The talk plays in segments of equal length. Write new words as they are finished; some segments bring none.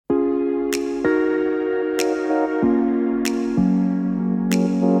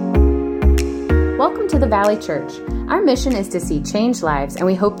Welcome to the Valley Church. Our mission is to see changed lives, and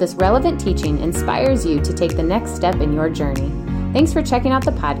we hope this relevant teaching inspires you to take the next step in your journey. Thanks for checking out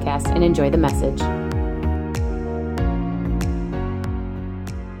the podcast and enjoy the message.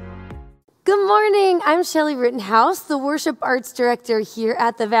 Good morning. I'm Shelly Rittenhouse, the worship arts director here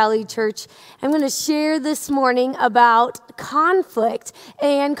at the Valley Church. I'm going to share this morning about conflict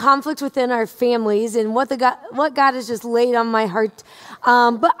and conflict within our families and what God has just laid on my heart.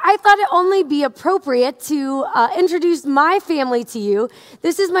 But I thought it only be appropriate to introduce my family to you.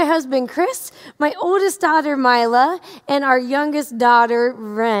 This is my husband, Chris, my oldest daughter, Mila, and our youngest daughter,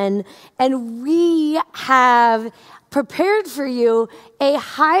 Ren. And we have prepared for you a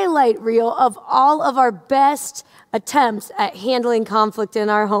highlight reel of all of our best attempts at handling conflict in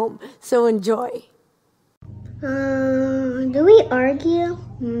our home. So enjoy. Do we argue?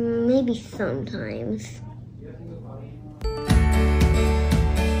 Maybe sometimes.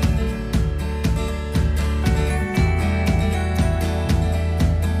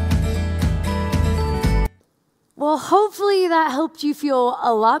 Well, hopefully that helped you feel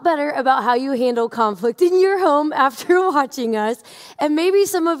a lot better about how you handle conflict in your home after watching us. And maybe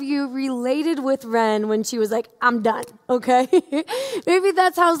some of you related with Ren when she was like, I'm done, okay? Maybe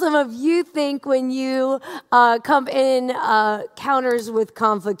that's how some of you think when you come in counters with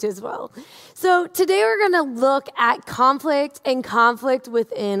conflict as well. So today we're going to look at conflict and conflict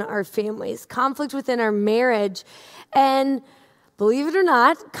within our families, conflict within our marriage. And believe it or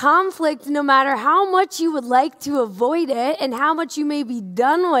not, conflict, no matter how much you would like to avoid it and how much you may be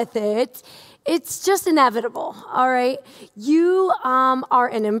done with it, it's just inevitable, all right? You are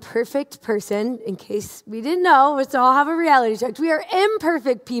an imperfect person, in case we didn't know. Let's all have a reality check. We are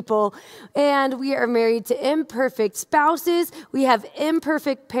imperfect people, and we are married to imperfect spouses. We have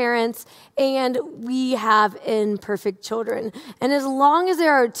imperfect parents, and we have imperfect children. And as long as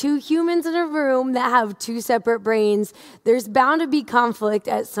there are two humans in a room that have two separate brains, there's bound to be conflict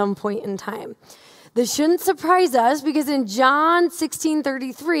at some point in time. This shouldn't surprise us because in John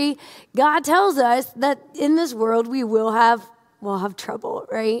 16:33, God tells us that in this world we'll have trouble,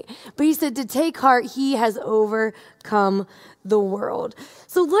 right? But he said to take heart, he has overcome the world.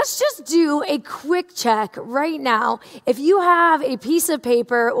 So let's just do a quick check right now. If you have a piece of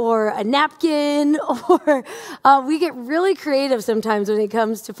paper or a napkin, or we get really creative sometimes when it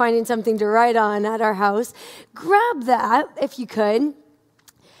comes to finding something to write on at our house, grab that if you could.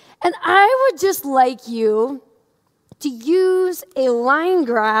 And I would just like you to use a line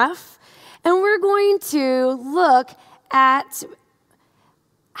graph, and we're going to look at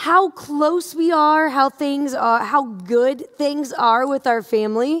how close we are, how good things are with our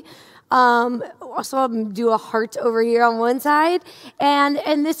family. Also, I'll do a heart over here on one side, and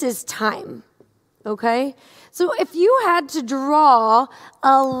this is time, okay? So if you had to draw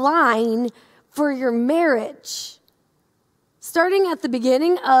a line for your marriage, starting at the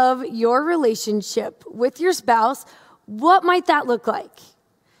beginning of your relationship with your spouse, what might that look like?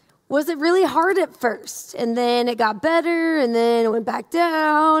 Was it really hard at first, and then it got better, and then it went back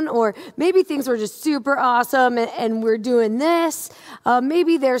down? Or maybe things were just super awesome, and we're doing this.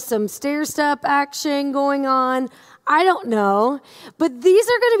 Maybe there's some stair-step action going on. I don't know. But these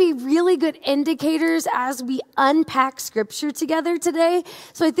are going to be really good indicators as we unpack Scripture together today.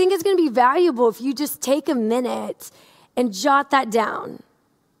 So I think it's going to be valuable if you just take a minute and jot that down,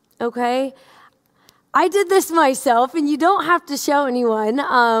 okay? I did this myself, and you don't have to show anyone.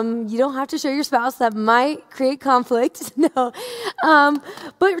 You don't have to show your spouse. That might create conflict. No.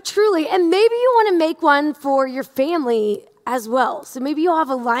 But truly, and maybe you want to make one for your family as well. So maybe you'll have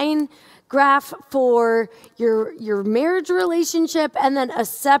a line graph for your marriage relationship and then a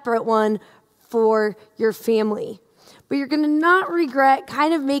separate one for your family. But you're going to not regret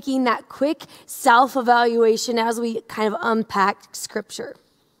kind of making that quick self-evaluation as we kind of unpack Scripture.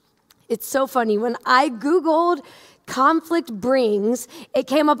 It's so funny. When I Googled conflict brings, it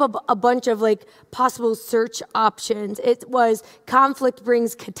came up a bunch of like possible search options. It was conflict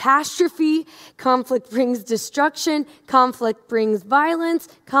brings catastrophe, conflict brings destruction, conflict brings violence,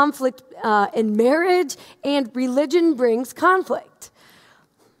 conflict in marriage, and religion brings conflict.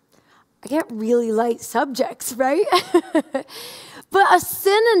 I get really light subjects, right? But a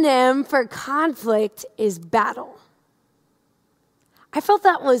synonym for conflict is battle. I felt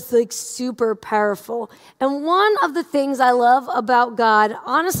that was like super powerful. And one of the things I love about God,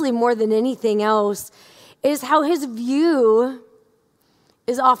 honestly more than anything else, is how his view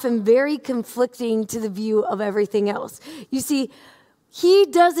is often very conflicting to the view of everything else. You see, he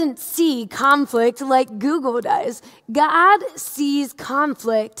doesn't see conflict like Google does. God sees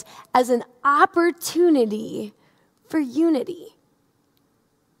conflict as an opportunity for unity.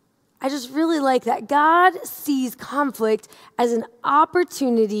 I just really like that. God sees conflict as an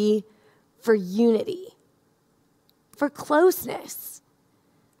opportunity for unity, for closeness,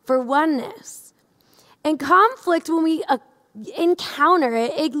 for oneness. And conflict, when we encounter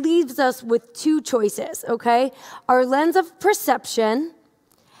it, it leaves us with two choices, okay? Our lens of perception,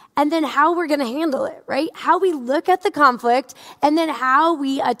 and then how we're going to handle it, right? How we look at the conflict, and then how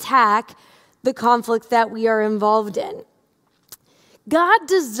we attack the conflict that we are involved in. God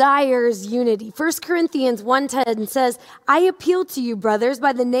desires unity. 1 Corinthians 1:10 says, I appeal to you, brothers,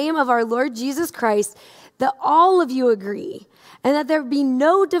 by the name of our Lord Jesus Christ, that all of you agree, and that there be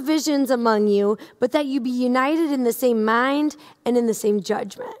no divisions among you, but that you be united in the same mind and in the same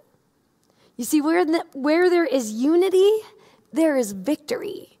judgment. You see, where there is unity, there is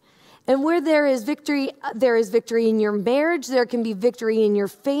victory. And where there is victory in your marriage, there can be victory in your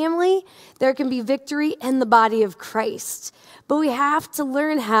family, there can be victory in the body of Christ. But we have to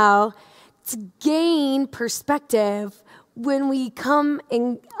learn how to gain perspective when we come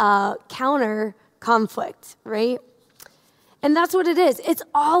and counter conflict, right? And that's what it is. It's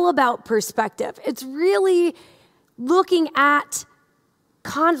all about perspective. It's really looking at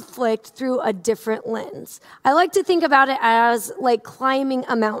conflict through a different lens. I like to think about it as like climbing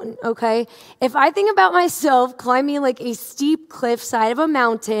a mountain, okay? If I think about myself climbing like a steep cliff side of a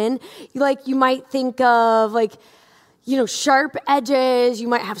mountain, you might think of sharp edges, you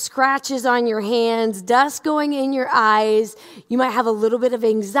might have scratches on your hands, dust going in your eyes, you might have a little bit of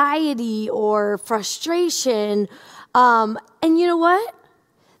anxiety or frustration. And you know what?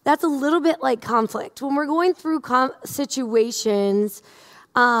 That's a little bit like conflict. When we're going through situations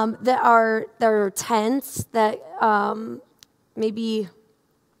that are tense, that maybe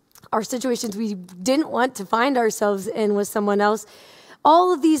are situations we didn't want to find ourselves in with someone else,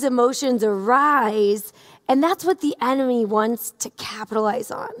 all of these emotions arise, and that's what the enemy wants to capitalize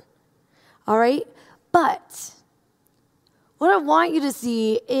on. All right? But what I want you to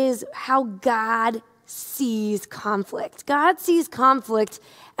see is how God sees conflict. God sees conflict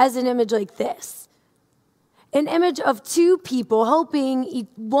as an image like this. An image of two people helping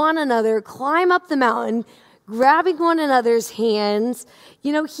one another climb up the mountain, grabbing one another's hands.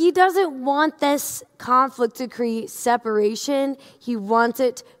 He doesn't want this conflict to create separation. He wants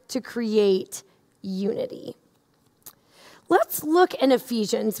it to create unity. Let's look in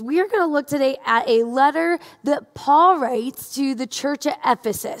Ephesians. We are going to look today at a letter that Paul writes to the church at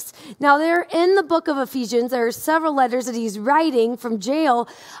Ephesus. Now, there in the book of Ephesians, there are several letters that he's writing from jail,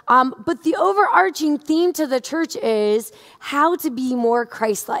 but the overarching theme to the church is how to be more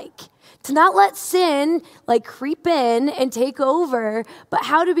Christ-like. To not let sin creep in and take over, but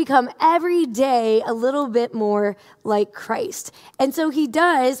how to become every day a little bit more like Christ. And so he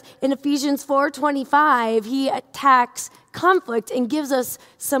does in Ephesians 4:25, he attacks conflict and gives us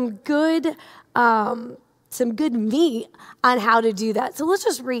some good meat on how to do that. So let's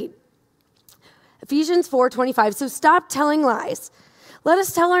just read Ephesians 4:25. So stop telling lies. Let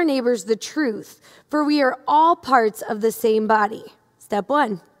us tell our neighbors the truth, for we are all parts of the same body. Step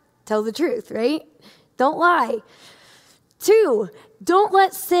 1. Tell the truth, right? Don't lie. 2,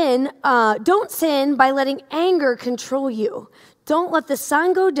 don't sin by letting anger control you. Don't let the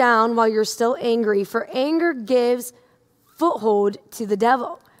sun go down while you're still angry, for anger gives foothold to the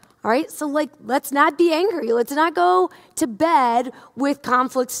devil. All right? So let's not be angry. Let's not go to bed with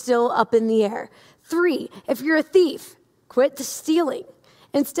conflict still up in the air. 3, if you're a thief, quit the stealing.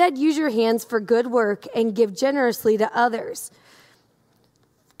 Instead, use your hands for good work and give generously to others.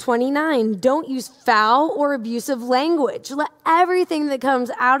 29, don't use foul or abusive language. Let everything that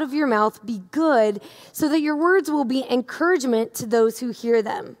comes out of your mouth be good, so that your words will be encouragement to those who hear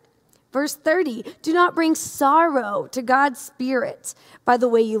them. Verse 30, do not bring sorrow to God's Spirit by the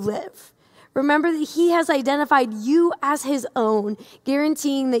way you live. Remember that he has identified you as his own,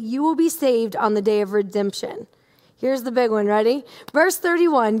 guaranteeing that you will be saved on the day of redemption. Here's the big one, ready? Verse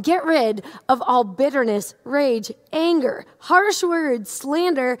 31, get rid of all bitterness, rage, anger, harsh words,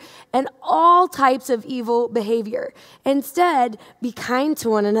 slander, and all types of evil behavior. Instead, be kind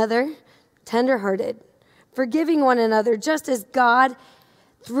to one another, tenderhearted, forgiving one another, just as God,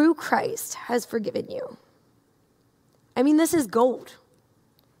 through Christ, has forgiven you. I mean, this is gold.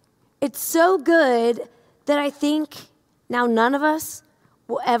 It's so good that I think now none of us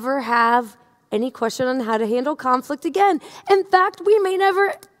will ever have any question on how to handle conflict again. In fact, we may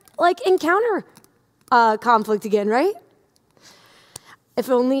never encounter conflict again, right? If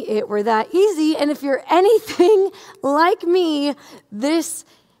only it were that easy. And if you're anything like me, this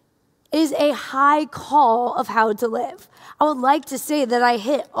is a high call of how to live. I would like to say that I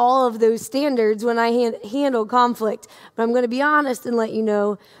hit all of those standards when I handle conflict, but I'm going to be honest and let you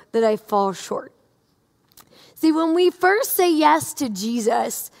know that I fall short. See, when we first say yes to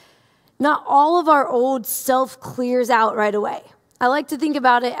Jesus, not all of our old self clears out right away. I like to think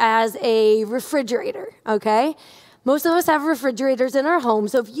about it as a refrigerator, okay? Most of us have refrigerators in our home,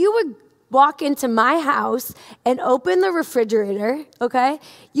 so if you would walk into my house and open the refrigerator, okay,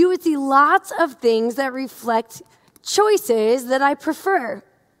 you would see lots of things that reflect choices that I prefer.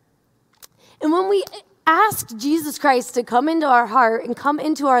 And when we ask Jesus Christ to come into our heart and come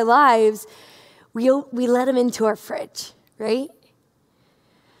into our lives, we let him into our fridge, right?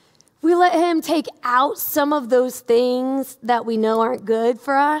 We let him take out some of those things that we know aren't good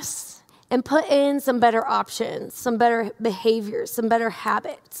for us and put in some better options, some better behaviors, some better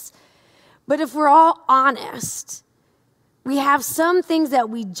habits. But if we're all honest, we have some things that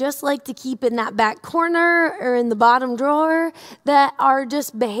we just like to keep in that back corner or in the bottom drawer that are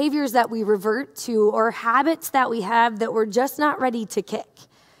just behaviors that we revert to or habits that we have that we're just not ready to kick.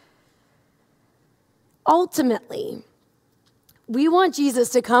 Ultimately, we want Jesus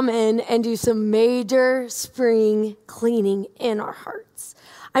to come in and do some major spring cleaning in our hearts.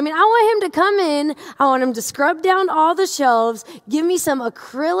 I mean, I want him to come in. I want him to scrub down all the shelves, give me some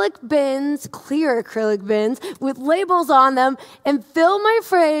acrylic bins, clear acrylic bins with labels on them, and fill my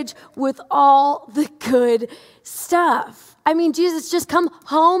fridge with all the good stuff. I mean, Jesus, just come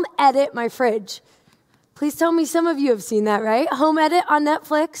home edit my fridge. Please tell me some of you have seen that, right? Home edit on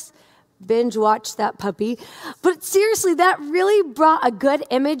Netflix. Binge watch that puppy. But seriously, that really brought a good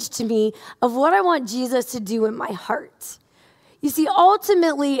image to me of what I want Jesus to do in my heart. You see,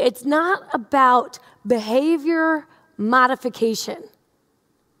 ultimately, it's not about behavior modification.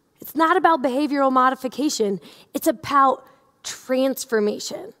 It's not about behavioral modification. It's about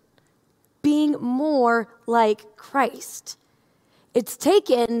transformation, being more like Christ. It's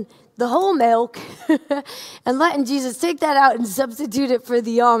taking the whole milk and letting Jesus take that out and substitute it for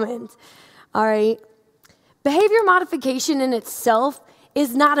the almond. All right? Behavior modification in itself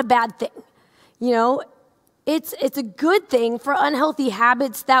is not a bad thing. You know, it's a good thing for unhealthy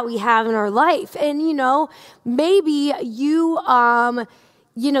habits that we have in our life. And, you know, maybe you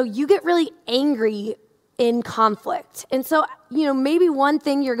get really angry in conflict. And so, you know, maybe one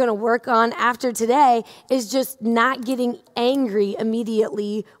thing you're going to work on after today is just not getting angry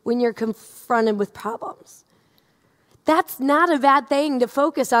immediately when you're confronted with problems. That's not a bad thing to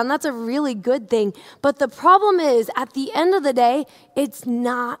focus on. That's a really good thing. But the problem is, at the end of the day, it's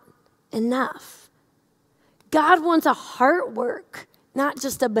not enough. God wants a heart work, not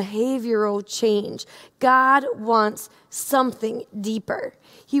just a behavioral change. God wants something deeper.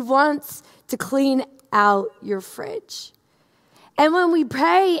 He wants to clean out your fridge. And when we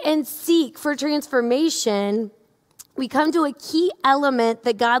pray and seek for transformation, we come to a key element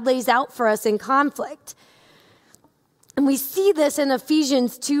that God lays out for us in conflict. And we see this in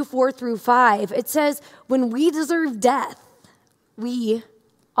Ephesians 2:4-5. It says, when we deserve death, we,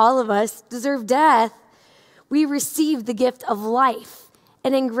 all of us, deserve death, we receive the gift of life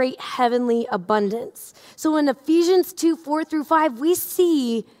and in great heavenly abundance. So in Ephesians 2:4-5, we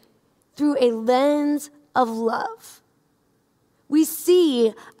see through a lens of love. We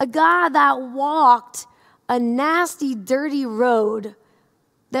see a God that walked a nasty, dirty road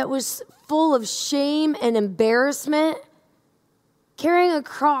that was full of shame and embarrassment, carrying a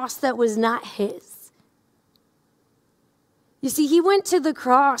cross that was not his. You see, he went to the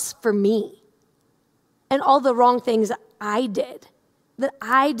cross for me and all the wrong things I did that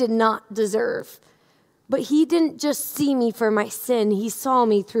I did not deserve. But he didn't just see me for my sin. He saw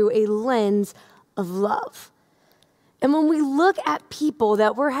me through a lens of love. And when we look at people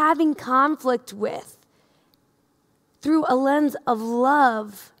that we're having conflict with through a lens of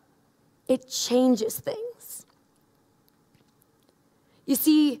love, it changes things. You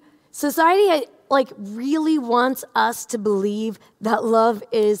see, society really wants us to believe that love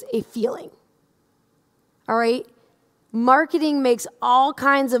is a feeling. All right? Marketing makes all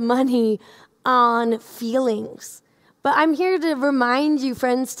kinds of money on feelings. But I'm here to remind you,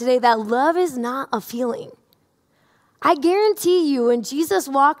 friends, today that love is not a feeling. I guarantee you, when Jesus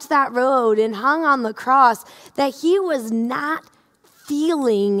walked that road and hung on the cross, that he was not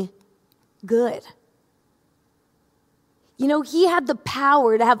feeling good. You know, he had the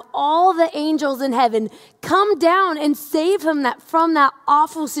power to have all the angels in heaven come down and save him from that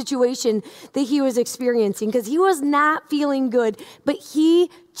awful situation that he was experiencing, because he was not feeling good, but he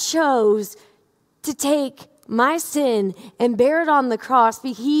chose to take my sin and bear it on the cross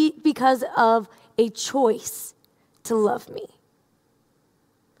because of a choice to love me.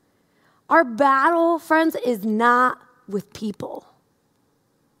 Our battle, friends, is not with people.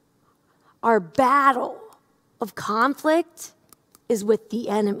 Our battle of conflict is with the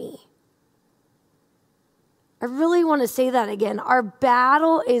enemy. I really want to say that again. Our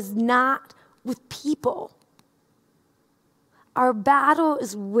battle is not with people. Our battle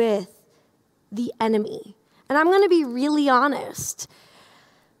is with the enemy. And I'm going to be really honest.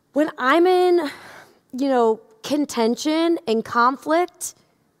 When I'm in, contention and conflict,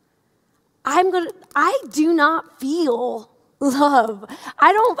 I do not feel love.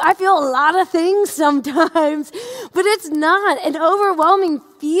 I feel a lot of things sometimes, but it's not an overwhelming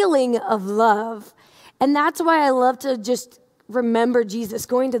feeling of love. And that's why I love to just remember Jesus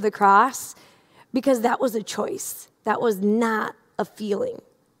going to the cross, because that was a choice. That was not a feeling.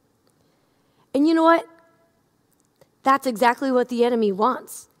 And you know what? That's exactly what the enemy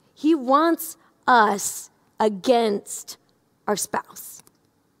wants. He wants us against our spouse.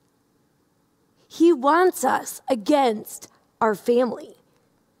 He wants us against our family.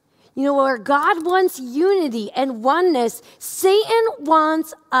 Where God wants unity and oneness, Satan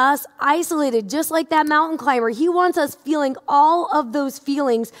wants us isolated, just like that mountain climber. He wants us feeling all of those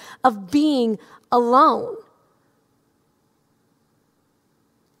feelings of being alone.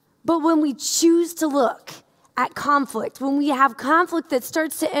 But when we choose to look at conflict, when we have conflict that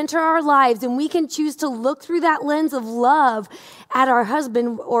starts to enter our lives, and we can choose to look through that lens of love at our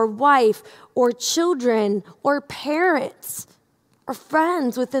husband or wife or children or parents, or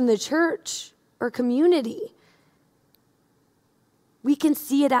friends within the church or community, we can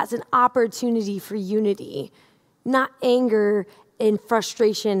see it as an opportunity for unity, not anger and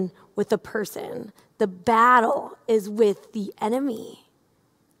frustration with the person. The battle is with the enemy.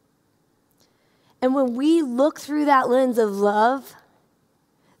 And when we look through that lens of love,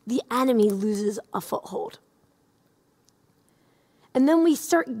 the enemy loses a foothold. And then we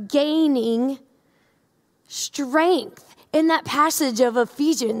start gaining strength in that passage of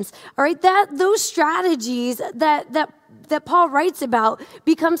Ephesians, all right, those strategies that Paul writes about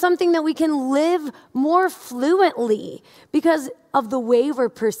become something that we can live more fluently because of the way we're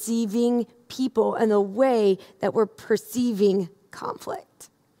perceiving people and the way that we're perceiving conflict.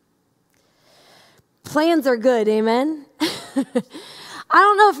 Plans are good, amen? I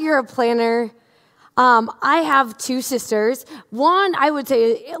don't know if you're a planner. I have two sisters. One, I would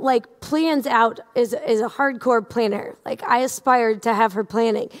say, plans out is a hardcore planner. I aspired to have her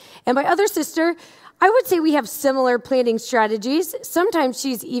planning. And my other sister, I would say we have similar planning strategies. Sometimes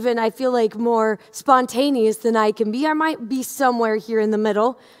she's even, I feel like, more spontaneous than I can be. I might be somewhere here in the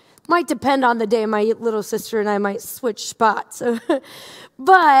middle. Might depend on the day. My little sister and I might switch spots.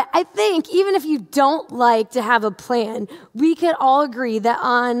 But I think even if you don't like to have a plan, we could all agree that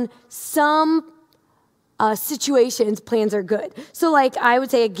on some situations, plans are good. So I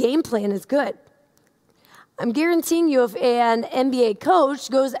would say a game plan is good. I'm guaranteeing you if an NBA coach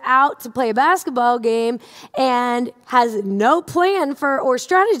goes out to play a basketball game and has no plan or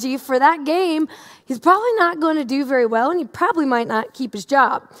strategy for that game, he's probably not going to do very well, and he probably might not keep his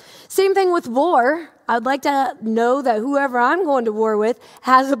job. Same thing with war. I'd like to know that whoever I'm going to war with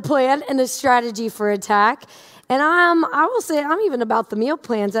has a plan and a strategy for attack. And I will say I'm even about the meal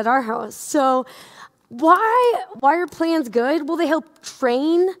plans at our house. So why are plans good? Well, they help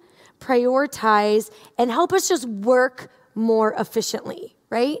train, prioritize, and help us just work more efficiently,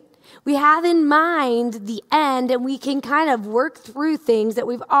 right? We have in mind the end, and we can kind of work through things that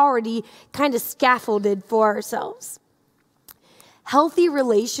we've already kind of scaffolded for ourselves. Healthy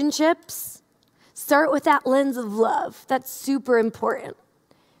relationships start with that lens of love. That's super important.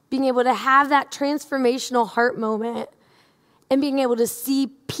 Being able to have that transformational heart moment and being able to see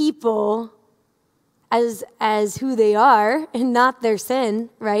people as who they are and not their sin,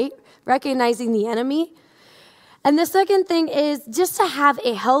 right? Recognizing the enemy. And the second thing is just to have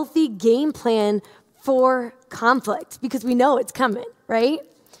a healthy game plan for conflict, because we know it's coming, right?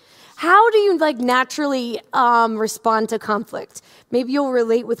 How do you naturally respond to conflict? Maybe you'll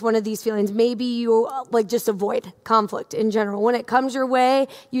relate with one of these feelings. Maybe you just avoid conflict in general. When it comes your way,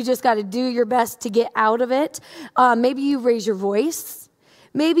 you just got to do your best to get out of it. Maybe you raise your voice.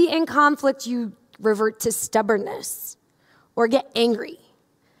 Maybe in conflict you revert to stubbornness or get angry.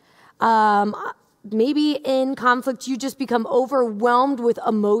 Maybe in conflict, you just become overwhelmed with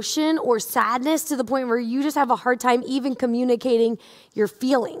emotion or sadness to the point where you just have a hard time even communicating your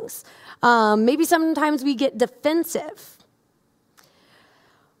feelings. Maybe sometimes we get defensive.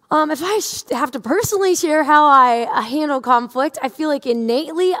 If I have to personally share how I handle conflict, I feel like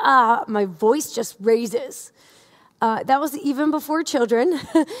innately my voice just raises. That was even before children.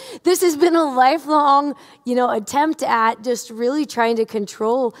 This has been a lifelong, attempt at just really trying to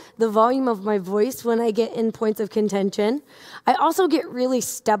control the volume of my voice when I get in points of contention. I also get really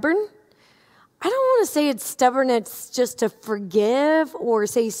stubborn. I don't want to say it's stubbornness just to forgive or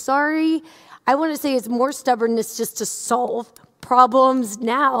say sorry. I want to say it's more stubbornness just to solve problems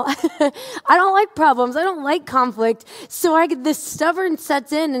now. I don't like problems. I don't like conflict. So I get this stubborn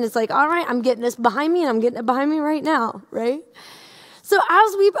sets in and it's like, all right, I'm getting this behind me and I'm getting it behind me right now, right? So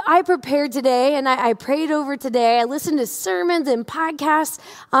as I prepared today and I prayed over today, I listened to sermons and podcasts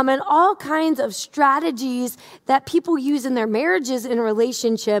and all kinds of strategies that people use in their marriages and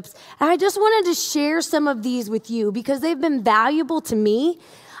relationships. And I just wanted to share some of these with you because they've been valuable to me.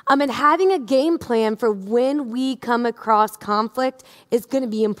 And having a game plan for when we come across conflict is going to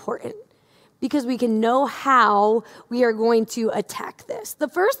be important because we can know how we are going to attack this. The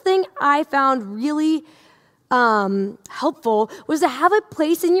first thing I found really helpful was to have a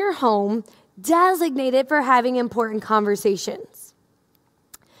place in your home designated for having important conversations.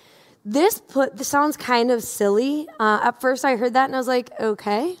 This sounds kind of silly. At first I heard that and I was like,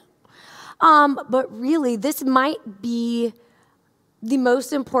 okay. But really, this might be the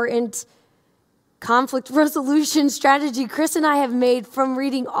most important conflict resolution strategy Chris and I have made from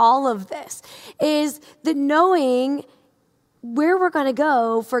reading all of this is that knowing where we're going to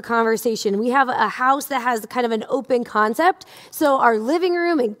go for conversation. We have a house that has kind of an open concept. So our living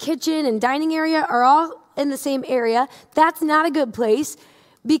room and kitchen and dining area are all in the same area. That's not a good place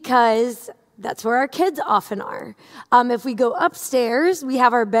because that's where our kids often are. If we go upstairs, we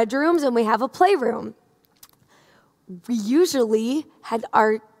have our bedrooms and we have a playroom. We usually had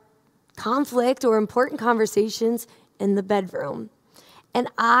our conflict or important conversations in the bedroom. And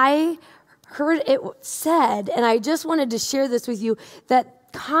I heard it said, and I just wanted to share this with you,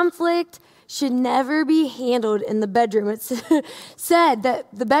 that conflict should never be handled in the bedroom. It's said that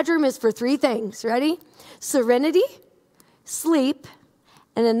the bedroom is for three things. Ready? Serenity, sleep,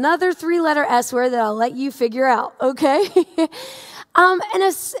 and another three-letter S word that I'll let you figure out, okay? And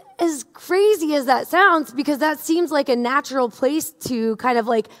as crazy as that sounds, because that seems like a natural place to kind of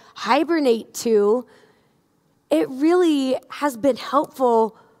like hibernate to, it really has been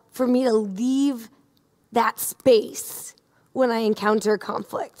helpful for me to leave that space when I encounter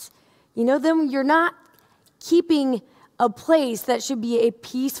conflict. Then you're not keeping a place that should be a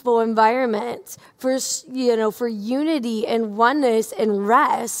peaceful environment for unity and oneness and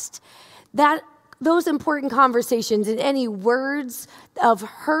rest. Those important conversations and any words of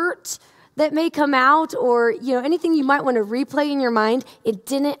hurt that may come out or, anything you might want to replay in your mind, it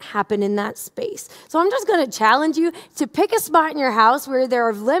didn't happen in that space. So I'm just going to challenge you to pick a spot in your house where there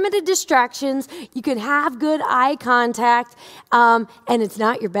are limited distractions, you can have good eye contact, and it's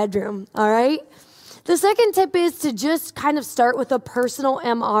not your bedroom, all right? The second tip is to just kind of start with a personal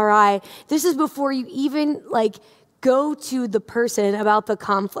MRI. This is before you even, go to the person about the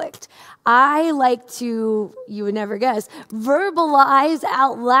conflict. I like to, you would never guess, verbalize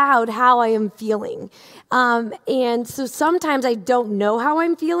out loud how I am feeling. And so sometimes I don't know how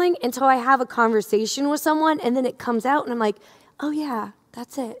I'm feeling until I have a conversation with someone and then it comes out and I'm like, oh yeah,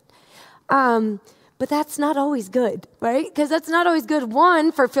 that's it. But that's not always good, right? Because that's not always good,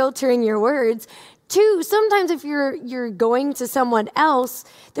 one, for filtering your words. Two, sometimes if you're going to someone else,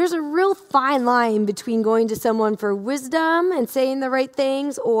 there's a real fine line between going to someone for wisdom and saying the right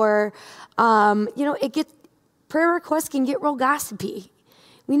things, or prayer requests can get real gossipy.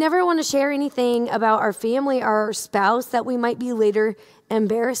 We never want to share anything about our family or our spouse that we might be later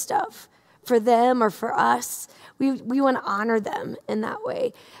embarrassed of for them or for us. We want to honor them in that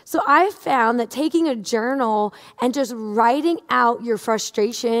way. So I found that taking a journal and just writing out your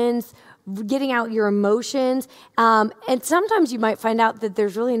frustrations, getting out your emotions, and sometimes you might find out that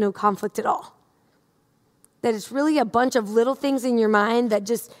there's really no conflict at all. That it's really a bunch of little things in your mind that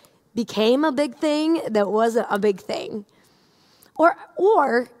just became a big thing that wasn't a big thing.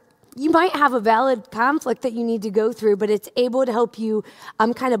 Or you might have a valid conflict that you need to go through, but it's able to help you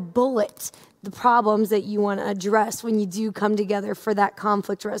kind of bullet the problems that you want to address when you do come together for that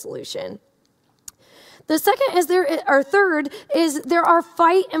conflict resolution. The third is there are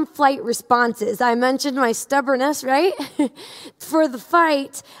fight and flight responses. I mentioned my stubbornness, right? For the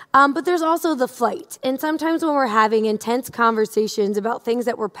fight, but there's also the flight. And sometimes when we're having intense conversations about things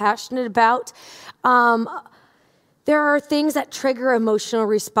that we're passionate about, there are things that trigger emotional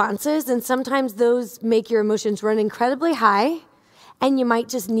responses, and sometimes those make your emotions run incredibly high, and you might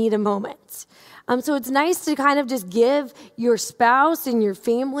just need a moment. So it's nice to kind of just give your spouse and your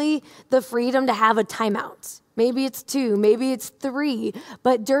family the freedom to have a timeout. Maybe it's 2, maybe it's 3.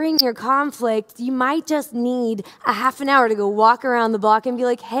 But during your conflict, you might just need a half an hour to go walk around the block and be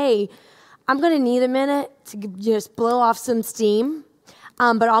like, hey, I'm going to need a minute to just blow off some steam,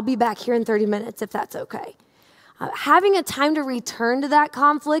 but I'll be back here in 30 minutes if that's okay. Having a time to return to that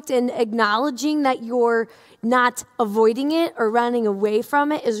conflict and acknowledging that you're not avoiding it or running away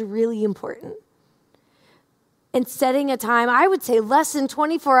from it is really important. And setting a time, I would say less than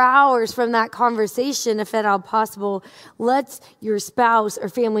 24 hours from that conversation, if at all possible, lets your spouse or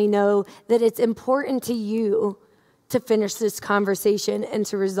family know that it's important to you to finish this conversation and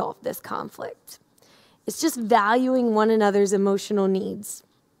to resolve this conflict. It's just valuing one another's emotional needs.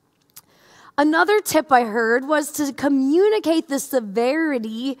 Another tip I heard was to communicate the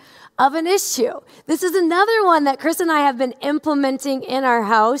severity of an issue. This is another one that Chris and I have been implementing in our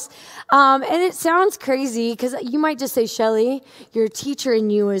house. And it sounds crazy because you might just say, Shelly, your teacher in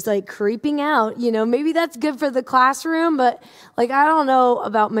you is like creeping out. You know, maybe that's good for the classroom, but like, I don't know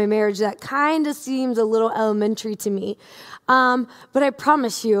about my marriage. That kind of seems a little elementary to me. But I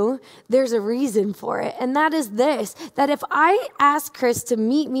promise you, there's a reason for it. And that is this, that if I ask Chris to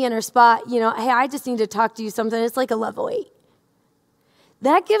meet me in her spot, you know, hey, I just need to talk to you something, it's like a level 8.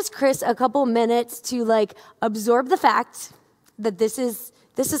 That gives Chris a couple minutes to like absorb the fact that this is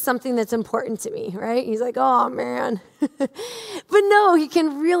something that's important to me, right? He's like, oh man. But no, he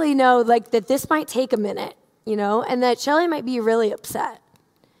can really know like that this might take a minute, you know, and that Shelly might be really upset.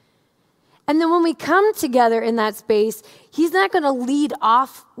 And then when we come together in that space, he's not going to lead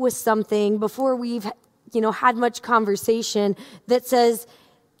off with something before we've, you know, had much conversation that says,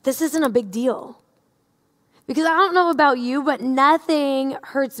 this isn't a big deal. Because I don't know about you, but nothing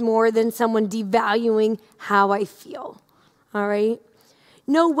hurts more than someone devaluing how I feel. All right?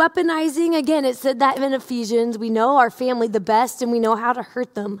 No weaponizing. Again, it said that in Ephesians. We know our family the best, and we know how to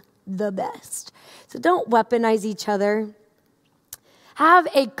hurt them the best. So don't weaponize each other. Have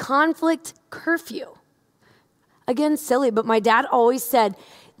a conflict curfew. Again, silly, but my dad always said,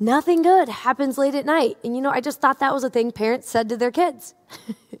 nothing good happens late at night. And you know, I just thought that was a thing parents said to their kids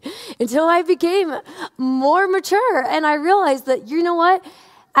until I became more mature. And I realized that, you know what?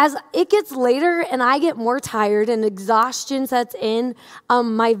 As it gets later and I get more tired and exhaustion sets in,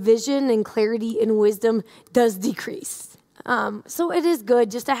 my vision and clarity and wisdom does decrease. So it is good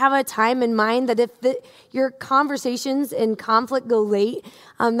just to have a time in mind that if your conversations and conflict go late,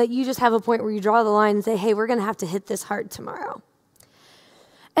 that you just have a point where you draw the line and say, hey, we're going to have to hit this hard tomorrow.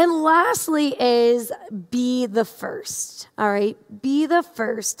 And lastly is be the first, all right? Be the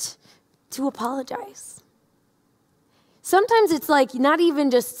first to apologize. Sometimes it's like not even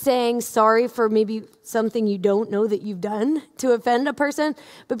just saying sorry for maybe something you don't know that you've done to offend a person,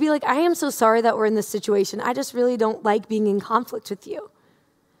 but be like, I am so sorry that we're in this situation. I just really don't like being in conflict with you.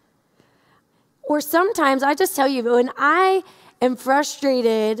 Or sometimes I just tell you, when I am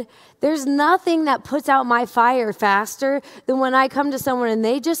frustrated, there's nothing that puts out my fire faster than when I come to someone and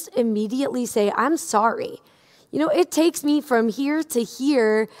they just immediately say, I'm sorry. You know, it takes me from here to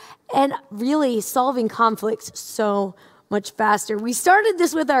here and really solving conflicts so much faster. We started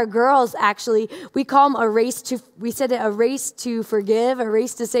this with our girls, actually. We call them we said a race to forgive, a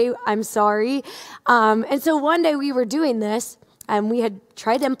race to say, I'm sorry. And so one day we were doing this, and we had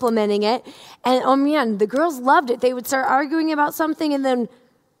tried implementing it, and oh man, the girls loved it. They would start arguing about something, and then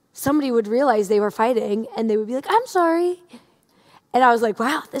somebody would realize they were fighting, and they would be like, I'm sorry. And I was like,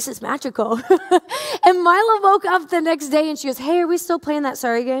 wow, this is magical. And Mila woke up the next day, and she goes, hey, are we still playing that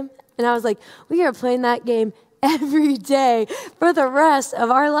sorry game? And I was like, we are playing that game every day for the rest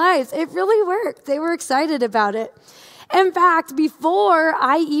of our lives. It really worked. They were excited about it. In fact, before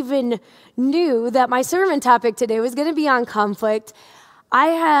I even knew that my sermon topic today was going to be on conflict,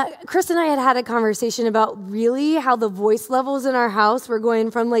 Chris and I had a conversation about really how the voice levels in our house were going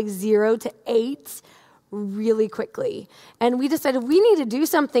from like 0 to 8 really quickly. And we decided we need to do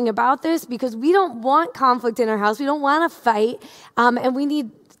something about this because we don't want conflict in our house. We don't want to fight. And we need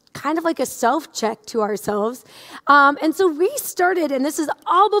kind of like a self-check to ourselves. And so we started, and this is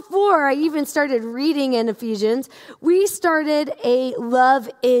all before I even started reading in Ephesians, we started a Love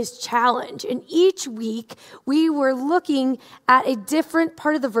Is Challenge. And each week we were looking at a different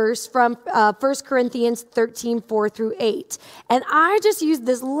part of the verse from 1 Corinthians 13, 4 through 8. And I just used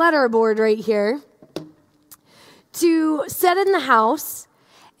this letter board right here to set in the house.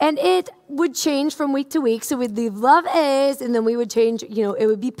 And it would change from week to week. So we'd leave love is, and then we would change, you know, it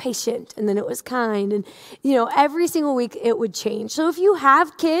would be patient, and then it was kind. And, you know, every single week it would change. So if you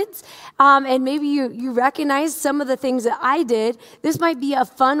have kids, and maybe you recognize some of the things that I did, this might be a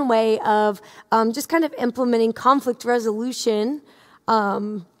fun way of just kind of implementing conflict resolution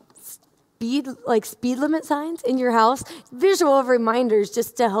speed limit signs in your house, visual reminders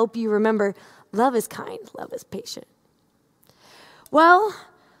just to help you remember love is kind, love is patient. Well,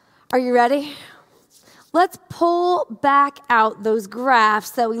 are you ready? Let's pull back out those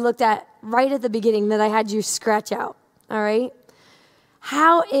graphs that we looked at right at the beginning that I had you scratch out, all right?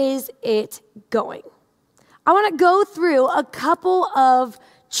 How is it going? I want to go through a couple of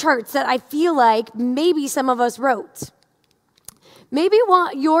charts that I feel like maybe some of us wrote. Maybe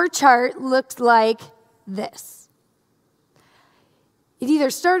what your chart looked like this. It either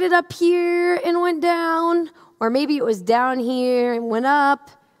started up here and went down, or maybe it was down here and went up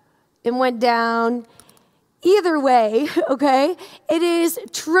and went down. Either way, okay, it is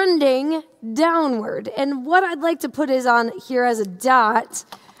trending downward. And what I'd like to put is on here as a dot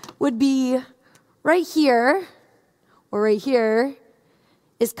would be right here, or right here,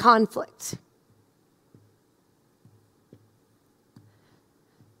 is conflict.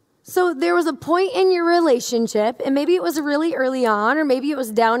 So there was a point in your relationship, and maybe it was really early on, or maybe it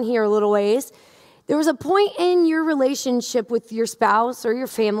was down here a little ways. There was a point in your relationship with your spouse or your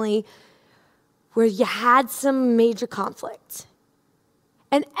family where you had some major conflict.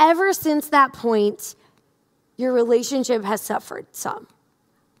 And ever since that point, your relationship has suffered some.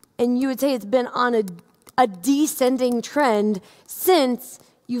 And you would say it's been on a descending trend since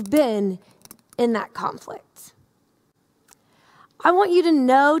you've been in that conflict. I want you to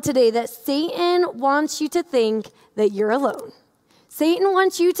know today that Satan wants you to think that you're alone. Satan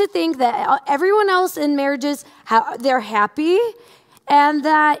wants you to think that everyone else in marriages, they're happy, and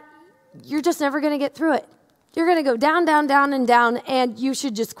that you're just never going to get through it. You're going to go down, down, down, and down, and you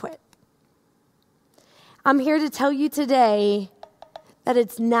should just quit. I'm here to tell you today that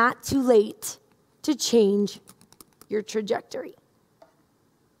it's not too late to change your trajectory.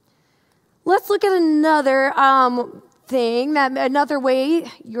 Let's look at another another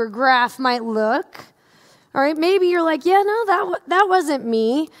way your graph might look. All right, maybe you're like, yeah, no, that wasn't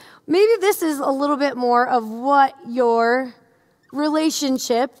me. Maybe this is a little bit more of what your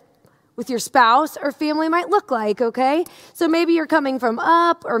relationship with your spouse or family might look like, okay? So maybe you're coming from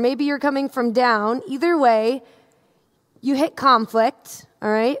up, or maybe you're coming from down. Either way, you hit conflict,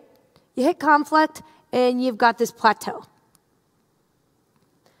 all right? You hit conflict, and you've got this plateau. All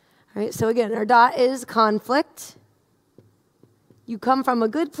right, so again, our dot is conflict. You come from a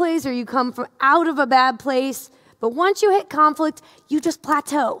good place, or you come from out of a bad place, but once you hit conflict, you just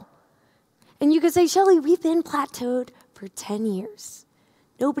plateau. And you could say, Shelly, we've been plateaued for 10 years.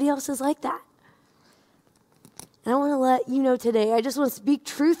 Nobody else is like that. And I want to let you know today, I just want to speak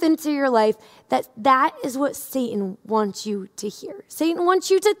truth into your life, that is what Satan wants you to hear. Satan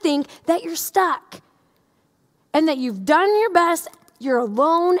wants you to think that you're stuck and that you've done your best, you're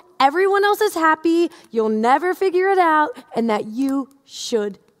alone, everyone else is happy, you'll never figure it out, and that you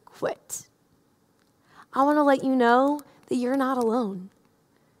should quit. I want to let you know that you're not alone.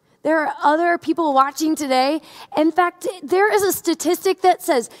 There are other people watching today. In fact, there is a statistic that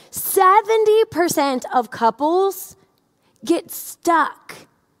says 70% of couples get stuck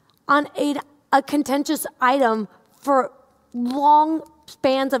on a contentious item for long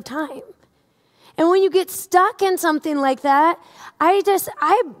spans of time. And when you get stuck in something like that, I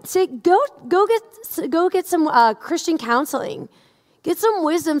say go get some Christian counseling. Get some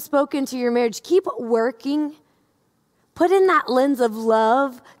wisdom spoken to your marriage. Keep working. Put in that lens of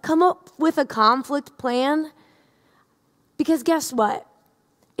love. Come up with a conflict plan. Because guess what?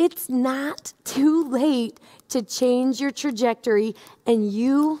 It's not too late to change your trajectory, and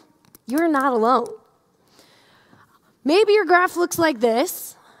you're not alone. Maybe your graph looks like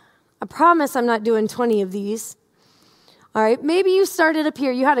this. I promise I'm not doing 20 of these. All right, maybe you started up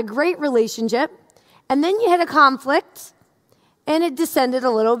here. You had a great relationship, and then you hit a conflict, and it descended a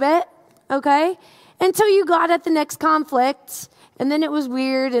little bit, okay? Until you got at the next conflict, and then it was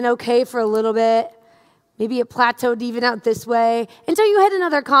weird and okay for a little bit. Maybe it plateaued even out this way until you hit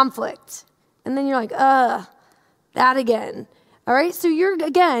another conflict. And then you're like, that again. All right, so you're,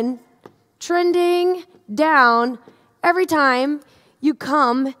 again, trending down every time you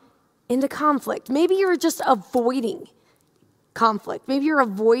come into conflict. Maybe you're just avoiding conflict. Maybe you're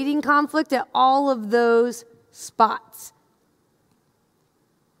avoiding conflict at all of those spots.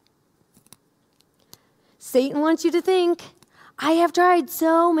 Satan wants you to think, I have tried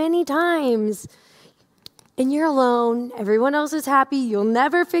so many times, and you're alone, everyone else is happy, you'll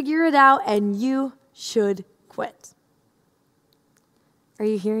never figure it out, and you should quit. Are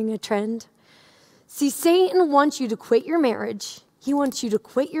you hearing a trend? See, Satan wants you to quit your marriage. He wants you to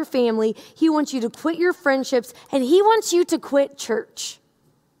quit your family. He wants you to quit your friendships, and he wants you to quit church.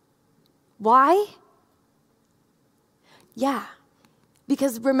 Why? Yeah,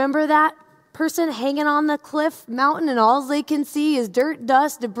 because remember that person hanging on the cliff mountain and all they can see is dirt,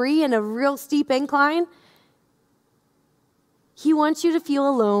 dust, debris, and a real steep incline. He wants you to feel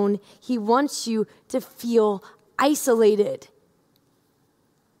alone. He wants you to feel isolated.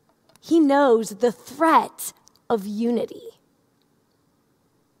 He knows the threat of unity.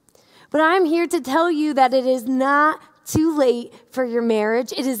 But I'm here to tell you that it is not too late for your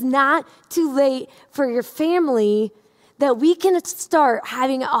marriage. It is not too late for your family, that we can start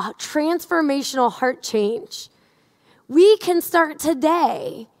having a transformational heart change. We can start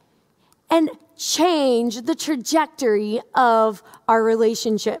today and change the trajectory of our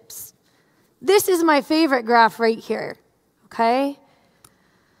relationships. This is my favorite graph right here, okay?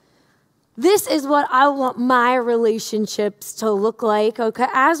 This is what I want my relationships to look like, okay,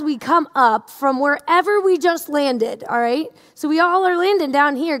 as we come up from wherever we just landed, all right? So we all are landing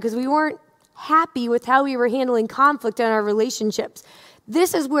down here because we weren't happy with how we were handling conflict in our relationships.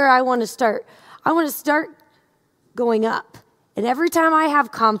 This is where I want to start. I want to start going up. And every time I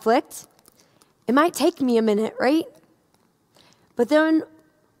have conflict, it might take me a minute, right? But then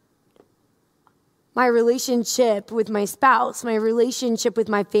my relationship with my spouse, my relationship with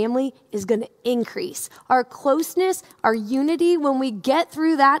my family is going to increase. Our closeness, our unity, when we get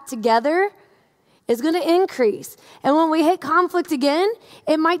through that together, is going to increase. And when we hit conflict again,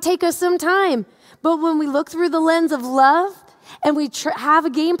 it might take us some time. But when we look through the lens of love and we have a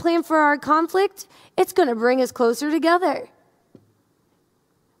game plan for our conflict, it's going to bring us closer together.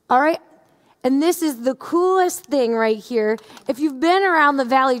 All right? And this is the coolest thing right here. If you've been around the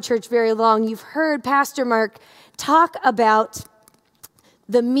Valley Church very long, you've heard Pastor Mark talk about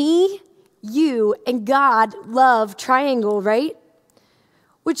the me, you, and God love triangle, right?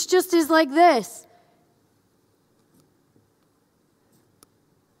 Which just is like this.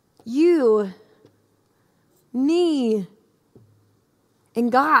 You, me,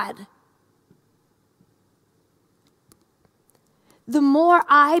 and God. The more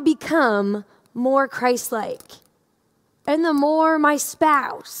I become more Christ-like, and the more my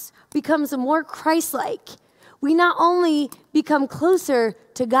spouse becomes more Christ-like, we not only become closer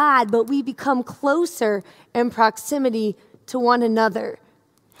to God, but we become closer in proximity to one another.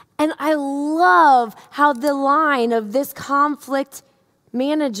 And I love how the line of this conflict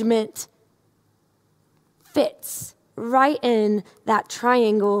management fits right in that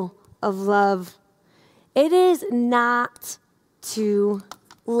triangle of love. It is not too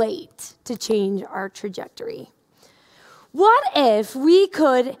late to change our trajectory. What if we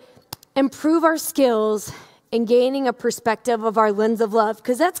could improve our skills in gaining a perspective of our lens of love?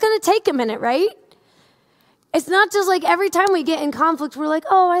 Because that's going to take a minute, right? It's not just like every time we get in conflict, we're like,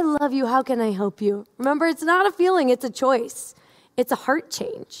 oh, I love you. How can I help you? Remember, it's not a feeling. It's a choice. It's a heart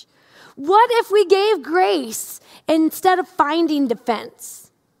change. What if we gave grace instead of finding defense?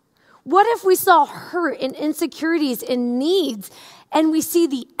 What if we saw hurt and insecurities and needs and we see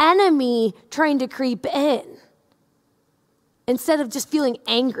the enemy trying to creep in instead of just feeling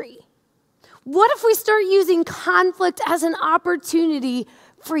angry? What if we start using conflict as an opportunity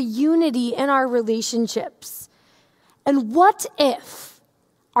for unity in our relationships? And what if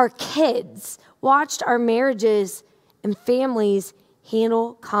our kids watched our marriages and families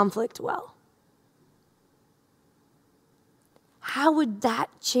handle conflict well? How would that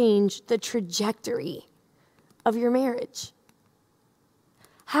change the trajectory of your marriage?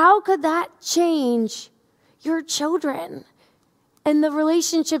 How could that change your children and the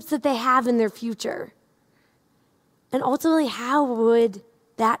relationships that they have in their future? And ultimately, how would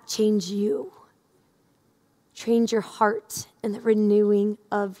that change you? Change your heart and the renewing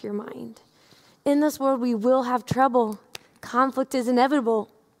of your mind. In this world, we will have trouble. Conflict is inevitable.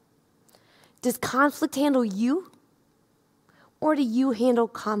 Does conflict handle you? Or do you handle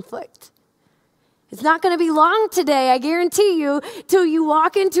conflict? It's not going to be long today, I guarantee you, till you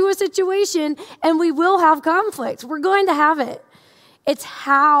walk into a situation and we will have conflict. We're going to have it. It's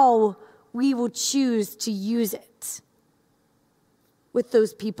how we will choose to use it with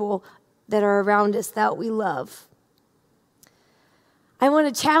those people that are around us that we love. I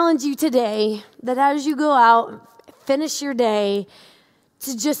want to challenge you today that as you go out, finish your day,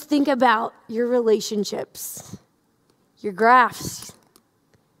 to just think about your relationships, your graphs,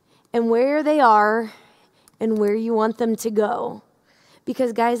 and where they are and where you want them to go.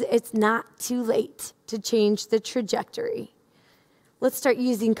 Because, guys, it's not too late to change the trajectory. Let's start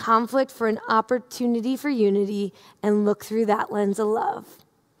using conflict for an opportunity for unity and look through that lens of love.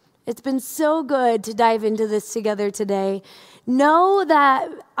 It's been so good to dive into this together today. Know that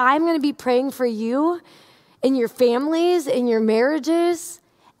I'm going to be praying for you and your families and your marriages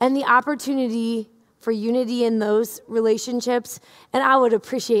and the opportunity for unity in those relationships. And I would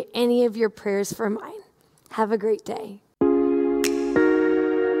appreciate any of your prayers for mine. Have a great day.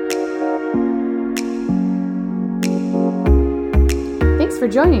 Thanks for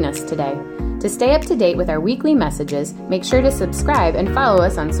joining us today. To stay up to date with our weekly messages, make sure to subscribe and follow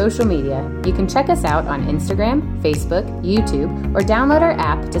us on social media. You can check us out on Instagram, Facebook, YouTube, or download our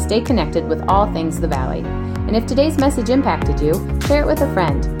app to stay connected with all things the Valley. And if today's message impacted you, share it with a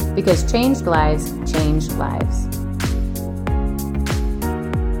friend, because changed lives change lives.